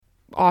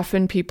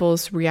Often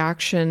people's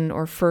reaction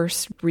or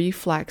first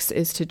reflex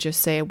is to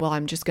just say, well,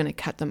 I'm just going to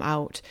cut them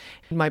out.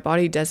 My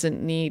body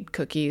doesn't need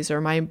cookies,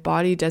 or my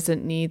body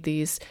doesn't need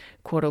these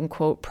quote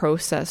unquote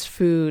processed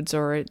foods,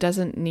 or it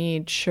doesn't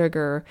need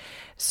sugar,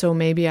 so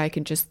maybe I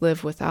can just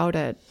live without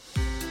it.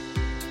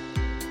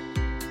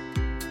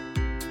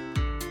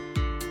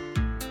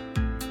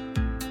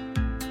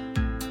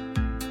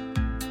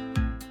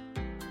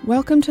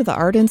 Welcome to the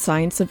Art and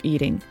Science of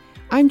Eating.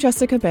 I'm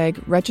Jessica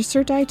Begg,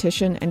 registered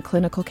dietitian and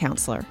clinical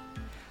counselor.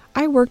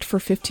 I worked for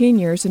 15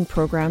 years in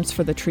programs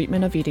for the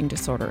treatment of eating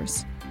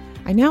disorders.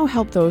 I now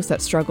help those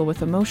that struggle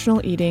with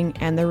emotional eating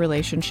and their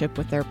relationship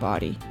with their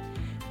body.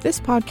 This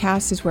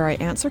podcast is where I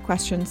answer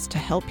questions to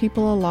help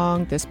people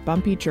along this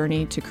bumpy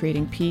journey to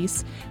creating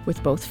peace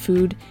with both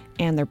food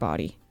and their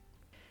body.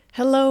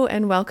 Hello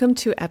and welcome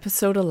to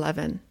episode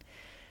 11.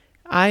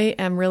 I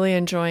am really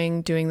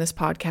enjoying doing this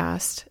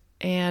podcast,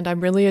 and I'm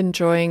really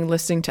enjoying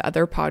listening to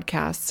other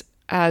podcasts,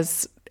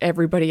 as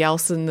everybody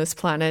else in this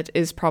planet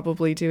is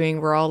probably doing.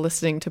 We're all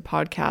listening to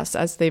podcasts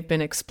as they've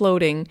been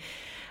exploding.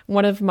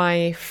 One of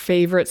my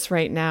favorites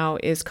right now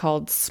is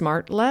called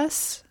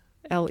Smartless,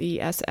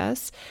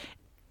 Less,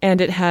 and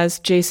it has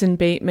Jason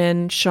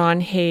Bateman, Sean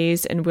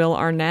Hayes, and Will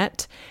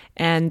Arnett,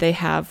 and they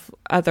have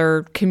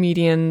other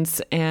comedians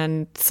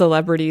and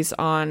celebrities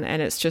on,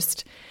 and it's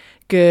just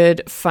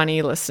good,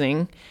 funny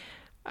listening.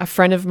 A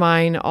friend of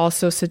mine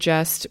also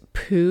suggests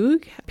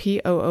Poog,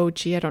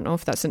 P-O-O-G. I don't know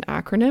if that's an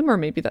acronym or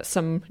maybe that's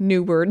some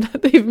new word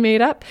that they've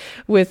made up,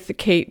 with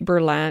Kate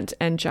Berlant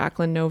and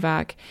Jacqueline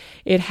Novak.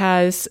 It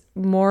has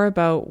more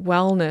about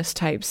wellness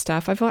type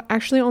stuff. I've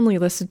actually only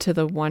listened to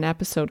the one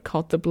episode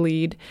called The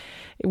Bleed,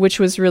 which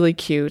was really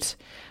cute.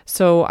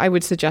 So I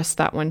would suggest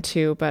that one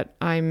too, but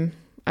I'm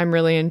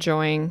really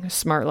enjoying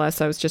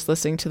Smartless. I was just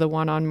listening to the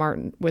one on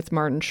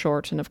Martin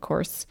Short, and of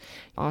course,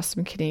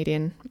 awesome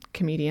Canadian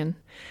comedian.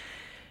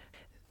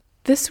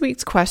 This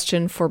week's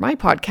question for my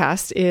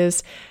podcast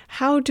is,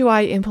 how do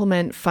I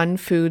implement fun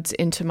foods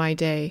into my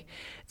day?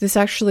 This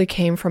actually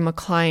came from a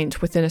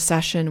client within a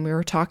session. We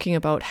were talking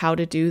about how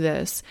to do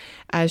this,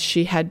 as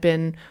she had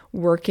been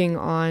working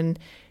on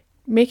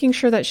making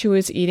sure that she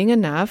was eating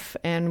enough,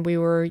 and we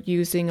were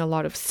using a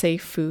lot of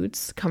safe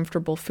foods,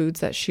 comfortable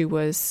foods that she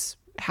was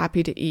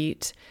happy to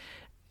eat.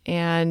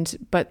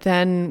 But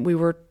then we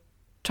were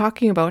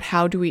talking about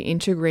how do we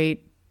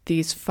integrate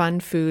these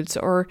fun foods,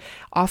 or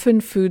often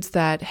foods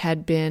that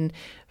had been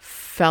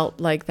felt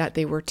like that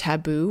they were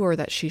taboo or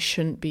that she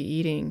shouldn't be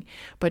eating,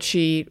 but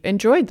she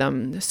enjoyed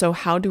them. So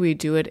how do we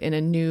do it in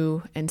a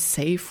new and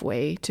safe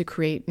way to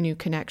create new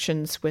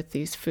connections with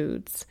these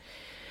foods?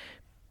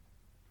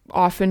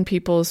 Often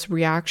people's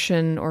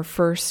reaction or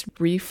first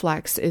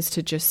reflex is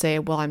to just say,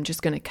 well, I'm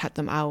just going to cut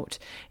them out.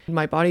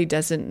 My body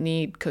doesn't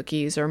need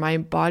cookies, or my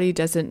body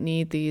doesn't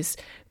need these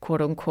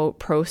quote unquote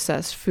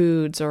processed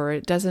foods, or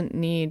it doesn't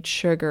need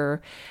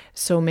sugar,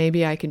 so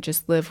maybe I can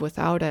just live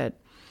without it.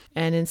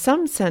 And in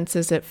some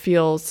senses, it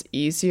feels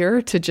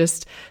easier to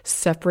just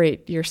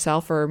separate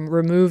yourself or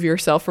remove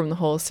yourself from the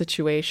whole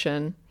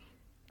situation.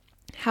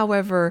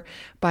 However,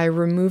 by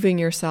removing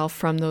yourself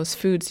from those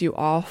foods, you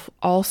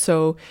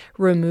also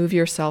remove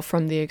yourself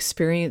from the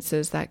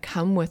experiences that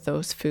come with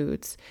those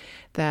foods.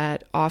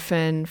 That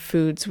often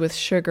foods with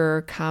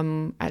sugar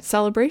come at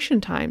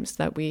celebration times,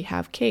 that we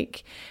have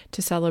cake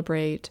to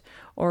celebrate,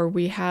 or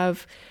we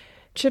have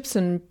chips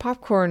and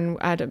popcorn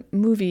at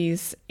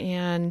movies,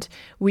 and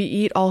we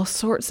eat all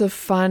sorts of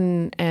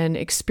fun and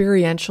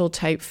experiential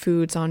type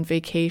foods on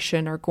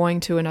vacation or going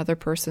to another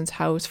person's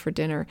house for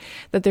dinner,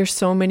 that there's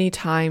so many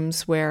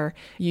times where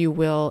you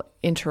will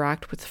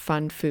interact with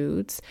fun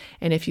foods.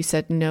 And if you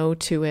said no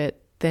to it,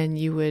 then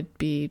you would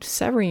be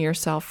severing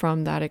yourself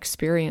from that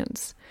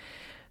experience.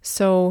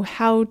 So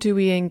how do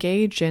we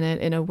engage in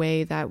it in a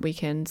way that we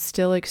can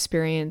still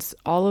experience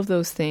all of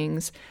those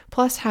things,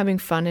 plus having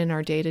fun in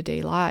our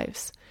day-to-day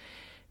lives?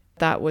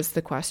 That was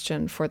the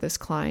question for this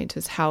client,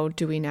 is how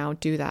do we now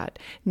do that?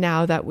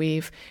 Now that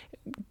we've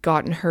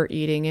gotten her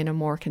eating in a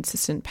more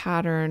consistent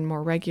pattern,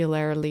 more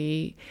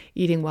regularly,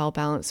 eating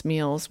well-balanced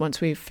meals, once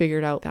we've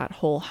figured out that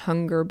whole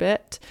hunger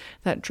bit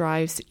that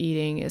drives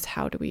eating, is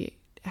how do we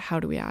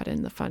add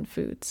in the fun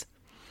foods?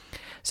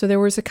 So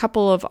there was a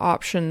couple of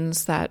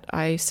options that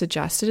I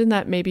suggested, and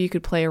that maybe you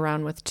could play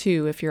around with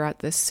too if you're at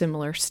this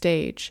similar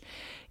stage,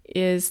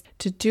 is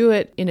to do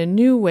it in a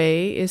new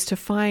way, is to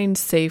find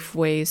safe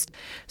ways.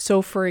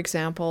 So for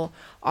example,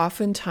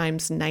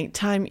 oftentimes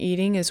nighttime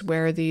eating is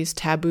where these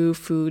taboo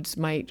foods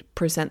might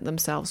present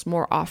themselves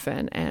more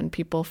often, and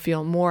people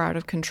feel more out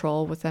of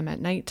control with them at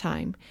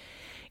nighttime.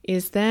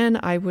 Is then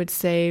I would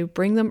say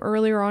bring them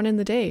earlier on in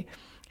the day.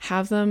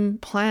 Have them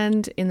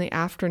planned in the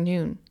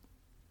afternoon.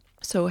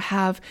 So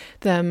have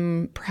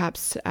them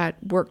perhaps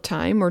at work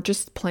time, or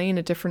just plain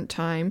a different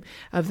time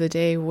of the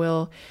day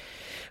will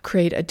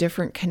create a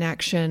different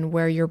connection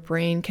where your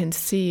brain can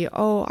see,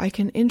 oh, I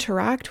can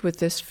interact with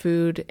this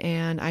food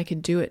and I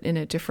can do it in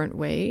a different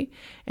way.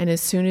 And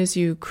as soon as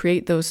you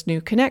create those new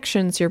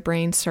connections, your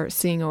brain starts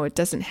seeing, oh, it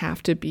doesn't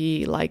have to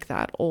be like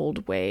that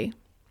old way.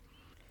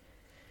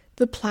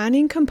 The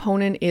planning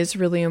component is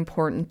really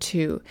important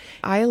too.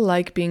 I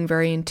like being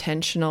very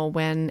intentional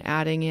when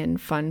adding in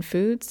fun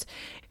foods.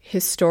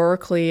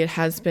 Historically, it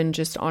has been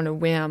just on a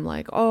whim,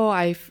 like, oh,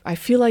 I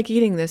feel like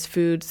eating this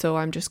food, so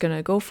I'm just going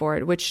to go for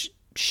it, which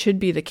should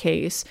be the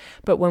case.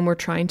 But when we're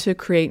trying to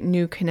create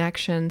new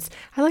connections,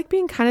 I like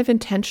being kind of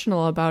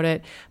intentional about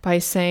it by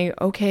saying,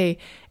 okay,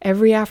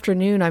 every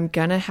afternoon I'm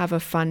going to have a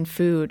fun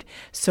food,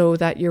 so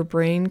that your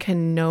brain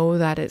can know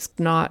that it's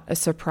not a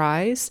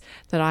surprise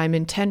that I'm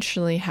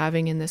intentionally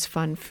having in this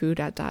fun food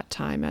at that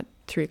time at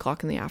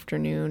 3:00 in the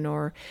afternoon,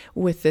 or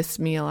with this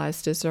meal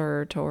as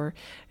dessert, or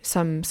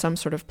some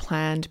sort of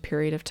planned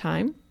period of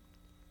time.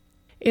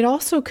 It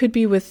also could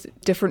be with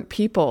different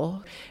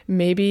people.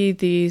 Maybe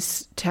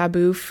these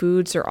taboo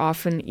foods are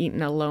often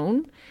eaten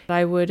alone.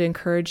 I would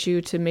encourage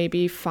you to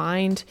maybe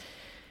find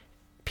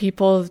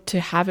people to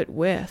have it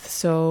with.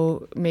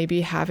 So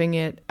maybe having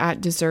it at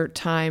dessert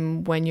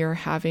time when you're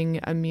having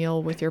a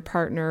meal with your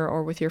partner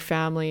or with your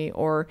family,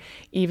 or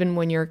even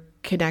when you're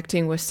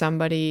connecting with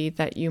somebody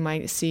that you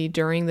might see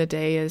during the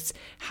day, is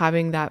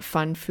having that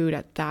fun food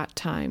at that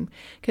time.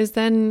 Because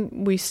then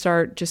we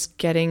start just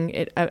getting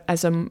it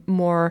as a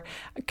more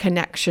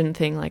connection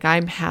thing. Like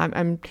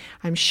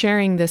I'm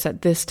sharing this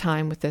at this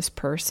time with this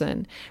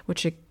person,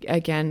 which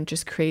again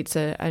just creates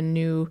a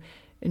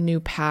new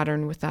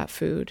pattern with that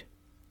food.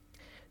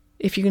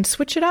 If you can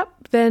switch it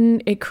up,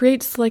 then it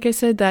creates, like I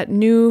said, that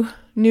new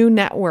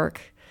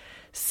network.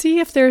 See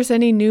if there's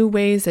any new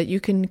ways that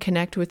you can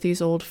connect with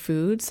these old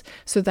foods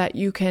so that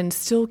you can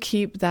still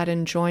keep that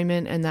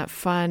enjoyment and that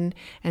fun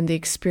and the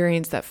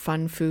experience that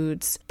fun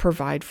foods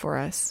provide for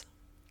us.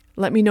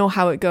 Let me know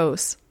how it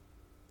goes.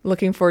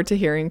 Looking forward to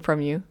hearing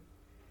from you.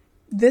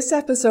 This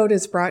episode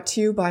is brought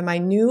to you by my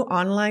new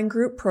online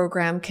group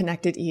program,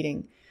 Connected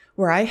Eating,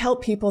 where I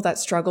help people that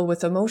struggle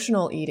with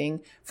emotional eating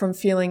from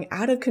feeling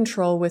out of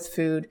control with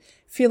food,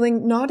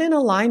 feeling not in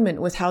alignment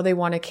with how they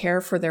want to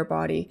care for their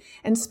body,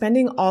 and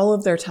spending all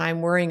of their time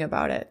worrying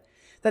about it.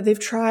 That they've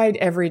tried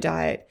every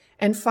diet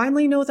and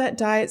finally know that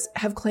diets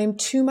have claimed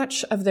too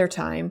much of their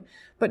time,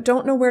 but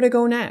don't know where to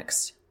go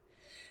next.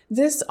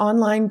 This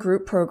online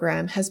group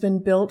program has been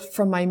built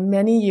from my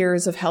many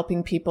years of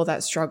helping people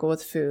that struggle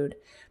with food.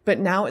 But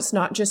now it's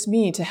not just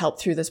me to help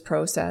through this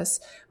process,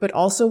 but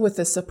also with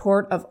the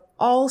support of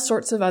all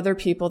sorts of other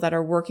people that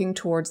are working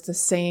towards the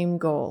same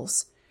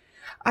goals.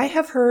 I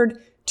have heard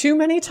too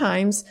many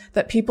times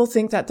that people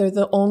think that they're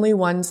the only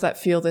ones that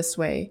feel this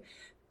way,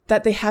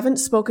 that they haven't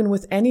spoken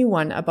with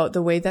anyone about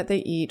the way that they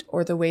eat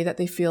or the way that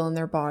they feel in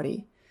their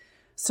body.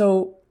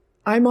 So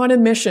I'm on a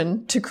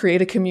mission to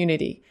create a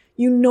community.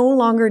 You no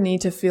longer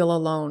need to feel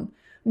alone.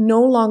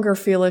 No longer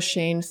feel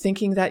ashamed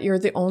thinking that you're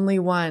the only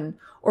one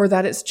or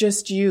that it's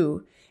just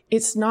you.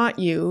 It's not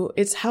you.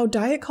 It's how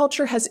diet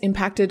culture has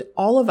impacted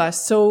all of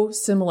us so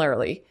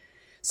similarly.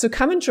 So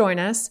come and join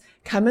us.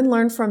 Come and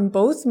learn from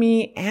both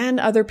me and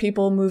other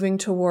people moving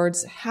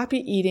towards happy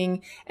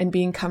eating and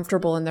being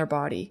comfortable in their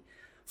body.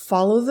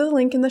 Follow the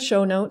link in the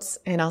show notes,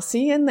 and I'll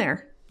see you in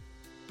there.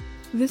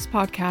 This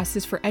podcast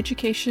is for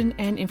education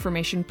and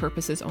information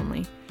purposes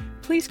only.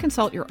 Please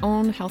consult your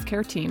own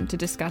healthcare team to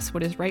discuss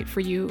what is right for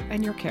you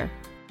and your care.